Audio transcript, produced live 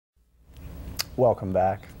Welcome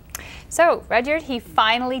back. So, Rudyard, he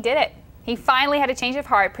finally did it. He finally had a change of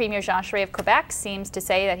heart. Premier Jean Charest of Quebec seems to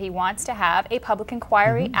say that he wants to have a public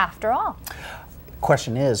inquiry after all.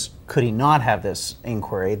 Question is, could he not have this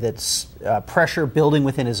inquiry? That's pressure building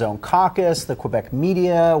within his own caucus, the Quebec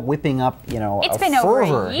media whipping up, it's been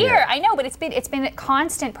over a year. Here. I know, but it's been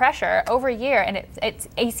constant pressure over a year, and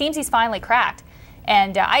it seems he's finally cracked.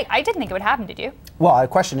 And I didn't think it would happen, did you? Well, the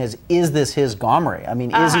question is this his Gomery? I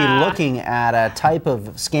mean, is he looking at a type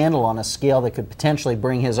of scandal on a scale that could potentially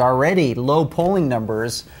bring his already low polling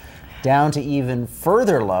numbers down to even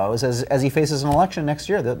further lows as he faces an election next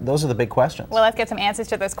year? Those are the big questions. Well, let's get some answers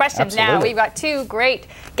to those questions. Absolutely. Now, we've got two great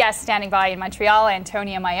guests standing by in Montreal.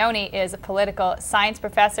 Antonia Maione is a political science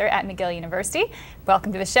professor at McGill University.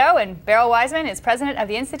 Welcome to the show. And Beryl Wiseman is president of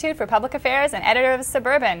the Institute for Public Affairs and editor of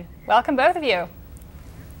Suburban. Welcome, both of you.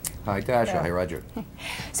 Hi, Tasha. Hi, Roger.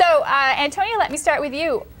 So, Antonia, let me start with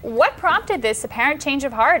you. What prompted this apparent change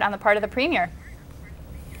of heart on the part of the Premier?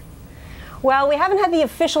 Well, we haven't had the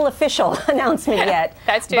official announcement yet.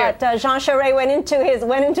 That's true. But Jean Charest went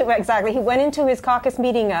into his caucus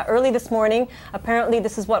meeting early this morning. Apparently,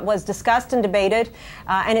 this is what was discussed and debated,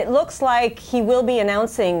 and it looks like he will be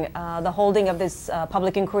announcing the holding of this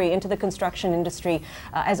public inquiry into the construction industry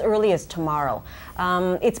as early as tomorrow.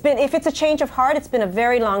 If it's a change of heart, it's been a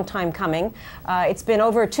very long time coming. It's been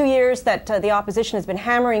over 2 years that the opposition has been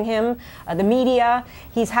hammering him, the media.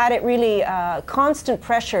 He's had it really constant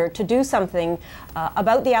pressure to do something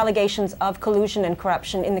about the allegations of collusion and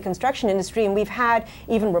corruption in the construction industry, and we've had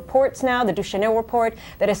even reports now, the Duchesneau report,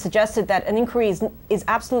 that has suggested that an inquiry is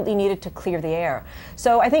absolutely needed to clear the air.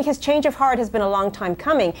 So I think his change of heart has been a long time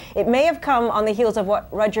coming. It may have come on the heels of what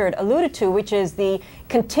Rudyard alluded to, which is the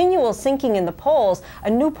continual sinking in the polls. A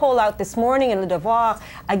new poll out this morning in Le Devoir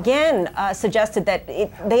again suggested that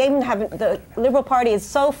the Liberal Party is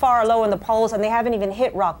so far low in the polls and they haven't even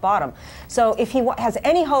hit rock bottom. So if he has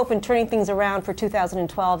any hope in turning things around for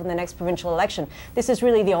 2012 in the next provincial election, this is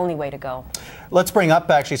really the only way to go. Let's bring up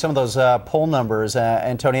actually some of those poll numbers,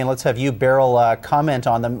 Antonia, and let's have you, Beryl, comment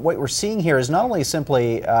on them. What we're seeing here is not only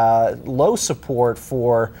simply low support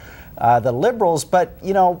for the Liberals, but,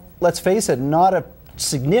 let's face it, not a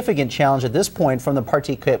significant challenge at this point from the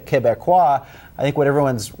Parti Québécois. I think what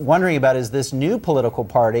everyone's wondering about is this new political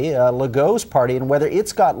party, Legault's party, and whether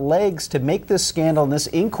it's got legs to make this scandal and this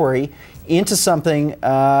inquiry into something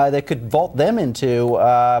that could vault them into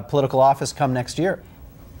political office come next year.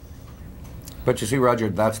 But you see, Roger,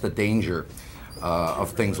 that's the danger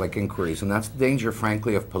of things like inquiries, and that's the danger,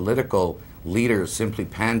 frankly, of political leaders simply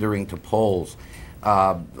pandering to polls.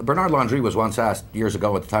 Bernard Landry was once asked years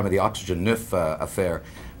ago at the time of the Oxygen Neuf affair,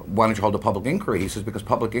 why don't you hold a public inquiry? He says, because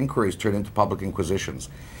public inquiries turn into public inquisitions.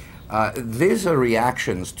 These are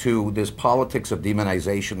reactions to this politics of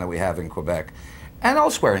demonization that we have in Quebec and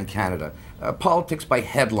elsewhere in Canada, politics by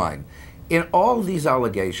headline. In all these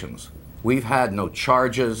allegations, we've had no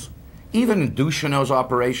charges. Even in Duchesneau's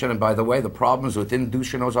operation, and by the way, the problems within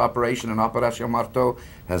Duchesneau's operation in Opération Marteau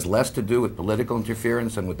has less to do with political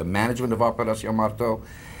interference and with the management of Opération Marteau.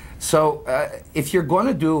 So if you're going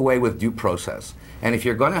to do away with due process, and if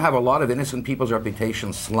you're going to have a lot of innocent people's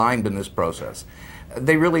reputations slimed in this process,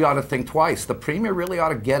 they really ought to think twice. The Premier really ought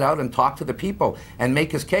to get out and talk to the people and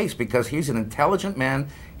make his case, because he's an intelligent man,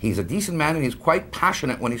 he's a decent man, and he's quite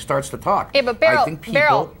passionate when he starts to talk. Yeah, but Beryl, I think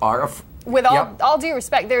people are with all due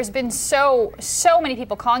respect, there's been so many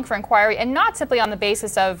people calling for inquiry, and not simply on the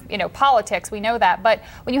basis of politics. We know that, but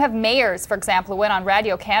when you have mayors, for example, who went on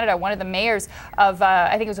Radio Canada, one of the mayors of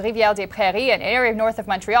I think it was Rivière-des-Prairies, an area north of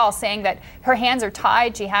Montreal, saying that her hands are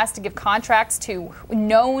tied. She has to give contracts to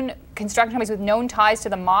known construction companies with known ties to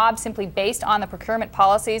the mob simply based on the procurement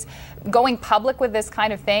policies. Going public with this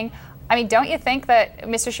kind of thing, I mean, don't you think that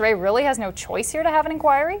Mr. Charest really has no choice here to have an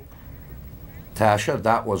inquiry? Tasha,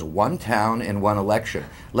 that was one town in one election.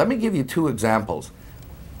 Let me give you two examples.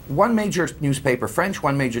 One major newspaper, French,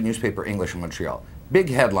 one major newspaper, English in Montreal. Big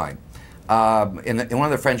headline in one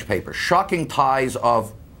of the French papers. Shocking ties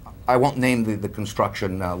of, I won't name the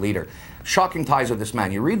construction leader, shocking ties of this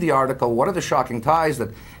man. You read the article, what are the shocking ties? That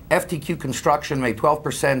FTQ Construction made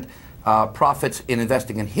 12% profits in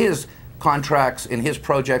investing in his contracts, in his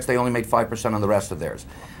projects. They only made 5% on the rest of theirs.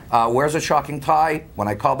 Where's a shocking tie? When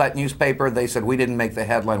I called that newspaper, they said, we didn't make the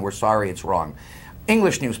headline, we're sorry, it's wrong.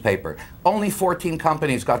 English newspaper, only 14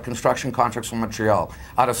 companies got construction contracts from Montreal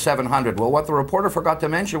out of 700. Well, what the reporter forgot to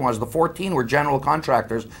mention was the 14 were general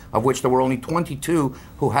contractors, of which there were only 22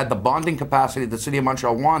 who had the bonding capacity the City of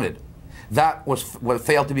Montreal wanted. that was what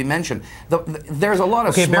failed to be mentioned. There's a lot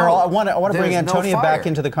of okay, smoke. Beryl, I want to bring There's Antonia no back fire.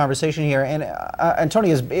 into the conversation here. And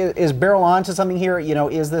Antonia, is Beryl on to something here? You know,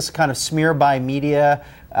 is this kind of smear by media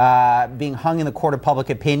being hung in the court of public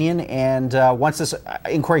opinion? And once this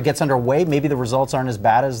inquiry gets underway, maybe the results aren't as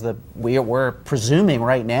bad as we're presuming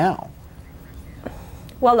right now.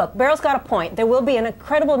 Well, look, Beryl's got a point. There will be an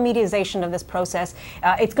incredible mediatization of this process.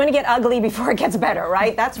 It's going to get ugly before it gets better,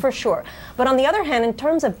 right? That's for sure. But on the other hand, in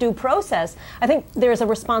terms of due process, I think there's a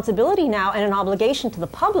responsibility now and an obligation to the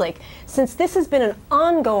public, since this has been an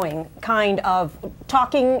ongoing kind of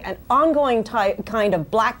talking, an ongoing kind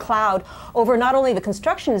of black cloud over not only the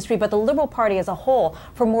construction industry, but the Liberal Party as a whole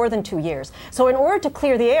for more than 2 years. So in order to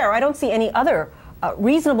clear the air, I don't see any other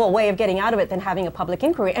reasonable way of getting out of it than having a public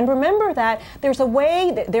inquiry. And remember that there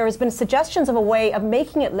has been suggestions of a way of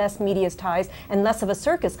making it less mediatized and less of a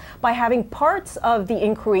circus by having parts of the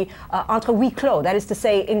inquiry entre huis clos, that is to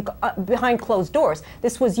say, behind closed doors.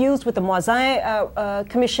 This was used with the Moisin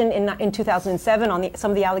Commission in 2007 on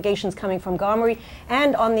some of the allegations coming from Gomery,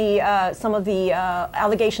 and on some of the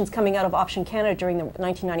allegations coming out of Option Canada during the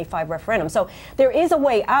 1995 referendum. So there is a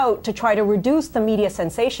way out to try to reduce the media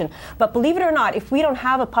sensation. But believe it or not, if we don't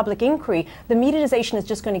have a public inquiry, the mediatization is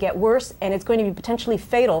just going to get worse, and it's going to be potentially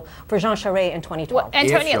fatal for Jean Charest in 2012. Well,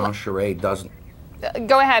 Antonia, if Jean Charest doesn't...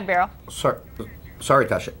 Go ahead, Beryl. Sorry,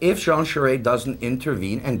 Tasha. If Jean Charest doesn't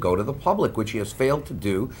intervene and go to the public, which he has failed to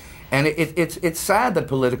do, and it's sad that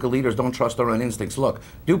political leaders don't trust their own instincts. Look,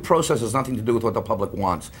 due process has nothing to do with what the public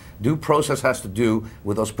wants. Due process has to do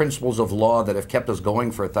with those principles of law that have kept us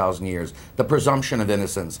going for 1,000 years, the presumption of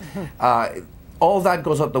innocence. All that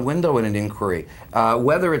goes out the window in an inquiry.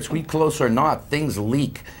 Whether it's huis clos or not, things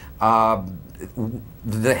leak.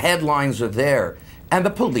 The headlines are there. And the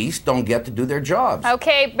police don't get to do their jobs.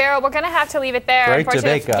 Okay, Beryl, we're going to have to leave it there. Great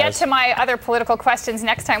Unfortunately, debate, guys. get to my other political questions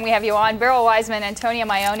next time we have you on. Beryl Wiseman, Antonia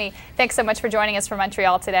Maione, thanks so much for joining us from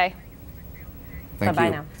Montreal today. Thank you. Bye-bye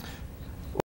now.